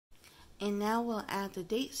And now we'll add the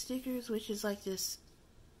date stickers, which is like this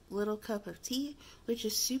little cup of tea, which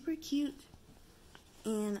is super cute.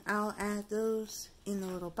 And I'll add those in the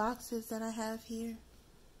little boxes that I have here.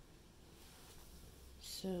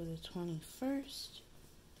 So the 21st.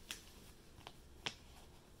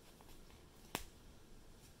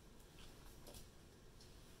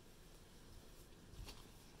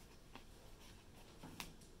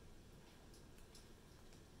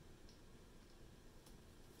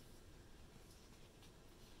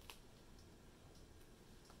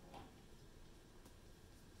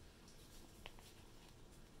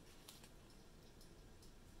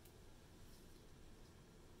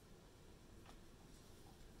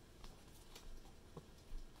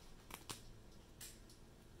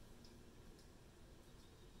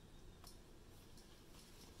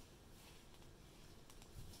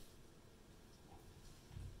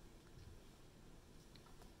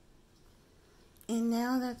 And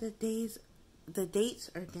now that the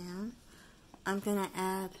dates are down, I'm going to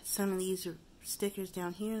add some of these stickers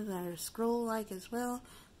down here that are scroll-like as well,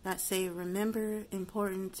 that say remember,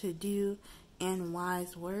 important to do, and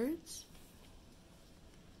wise words.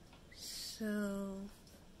 So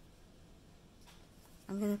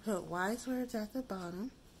I'm going to put wise words at the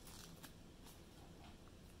bottom.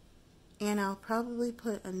 And I'll probably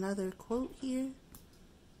put another quote here.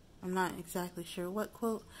 I'm not exactly sure what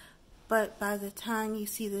quote. But by the time you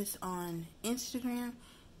see this on Instagram,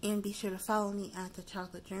 and be sure to follow me at The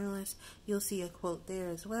Chocolate Journalist, you'll see a quote there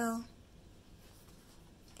as well.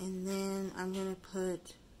 And then I'm going to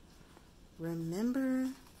put remember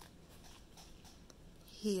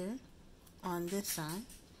here on this side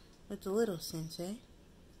with the little sensei.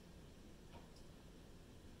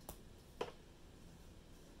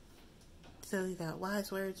 So we got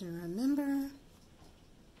wise words and remember.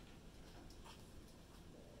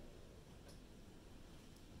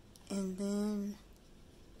 And then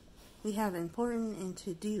we have important and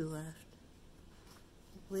to do left,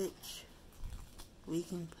 which we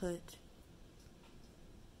can put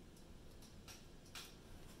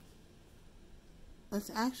let's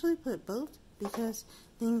actually put both, because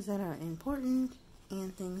things that are important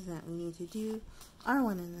and things that we need to do are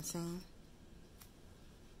one and the same.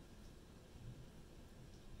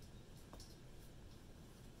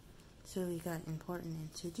 So we got important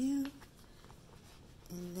and to do.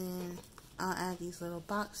 And then I'll add these little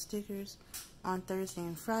box stickers on Thursday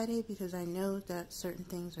and Friday, because I know that certain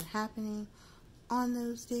things are happening on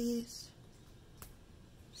those days.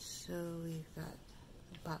 So we've got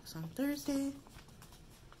a box on Thursday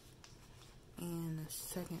and a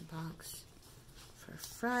second box for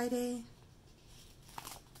Friday.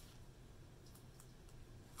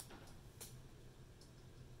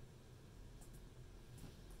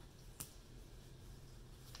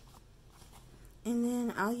 And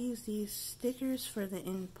then I'll use these stickers for the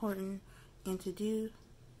important and to do.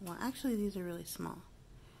 Well, actually these are really small,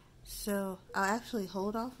 so I'll actually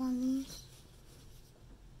hold off on these.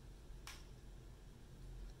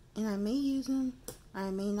 And I may use them, or I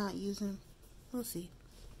may not use them. We'll see.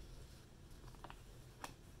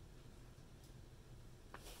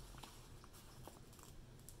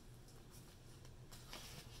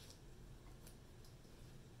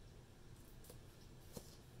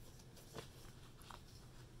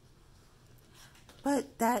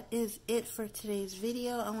 But that is it for today's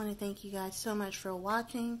video. I want to thank you guys so much for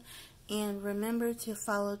watching. And remember to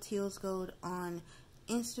follow Teals Gold on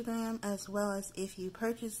Instagram, as well as if you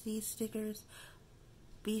purchase these stickers,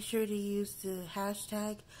 be sure to use the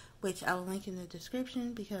hashtag, which I will link in the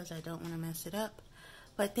description because I don't want to mess it up.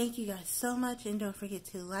 But thank you guys so much, and don't forget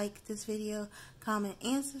to like this video, comment,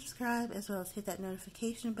 and subscribe, as well as hit that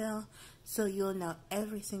notification bell so you'll know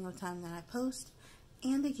every single time that I post.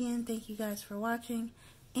 And again, thank you guys for watching,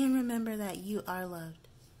 and remember that you are loved.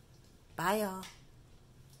 Bye, y'all.